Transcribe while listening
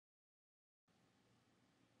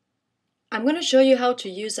I'm going to show you how to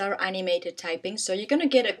use our animated typing. So you're going to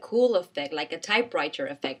get a cool effect, like a typewriter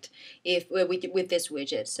effect, if with this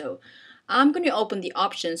widget. So I'm going to open the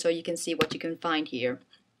options so you can see what you can find here.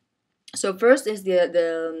 So first is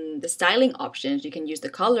the styling options. You can use the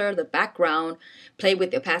color, the background, play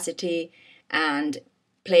with the opacity, and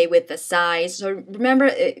play with the size. So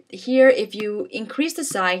remember here, if you increase the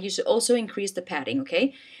size, you should also increase the padding,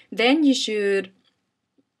 okay? Then you should,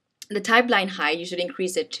 the type line height, you should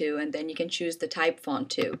increase it too, and then you can choose the type font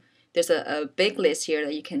too. There's a big list here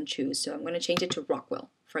that you can choose. So I'm going to change it to Rockwell,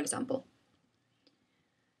 for example.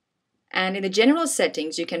 And in the general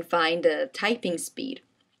settings, you can find the typing speed.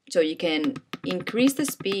 So you can increase the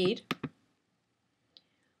speed,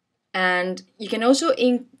 and you can also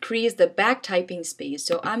increase the back typing speed.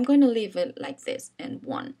 So I'm going to leave it like this, and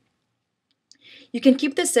 1. You can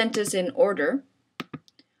keep the sentence in order,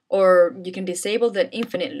 or you can disable the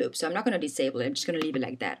infinite loop. So I'm not going to disable it, I'm just going to leave it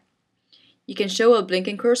like that. You can show a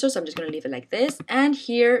blinking cursor, so I'm just going to leave it like this. And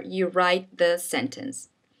here you write the sentence.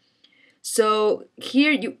 So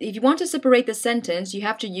here, if you want to separate the sentence, you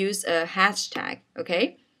have to use a hashtag,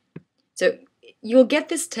 okay? So you'll get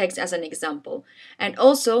this text as an example. And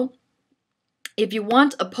also, if you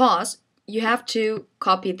want a pause, you have to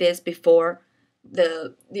copy this before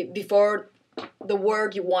the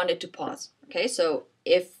word you wanted to pause. Okay, so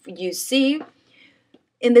if you see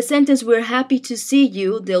in the sentence, "We're happy to see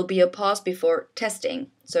you," there'll be a pause before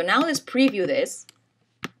testing. So now let's preview this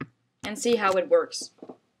and see how it works.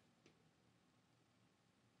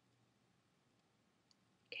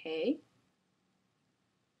 Okay.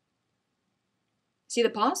 See the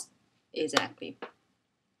pause? Exactly.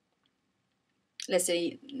 Let's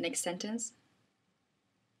see next sentence.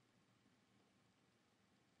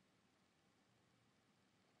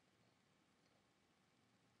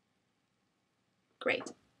 Great.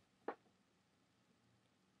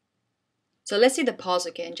 So let's see the pause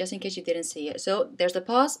again, just in case you didn't see it. So there's the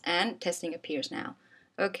pause and testing appears now.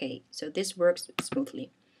 Okay, so this works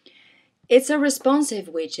smoothly. It's a responsive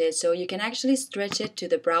widget, so you can actually stretch it to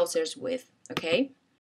the browser's width, okay?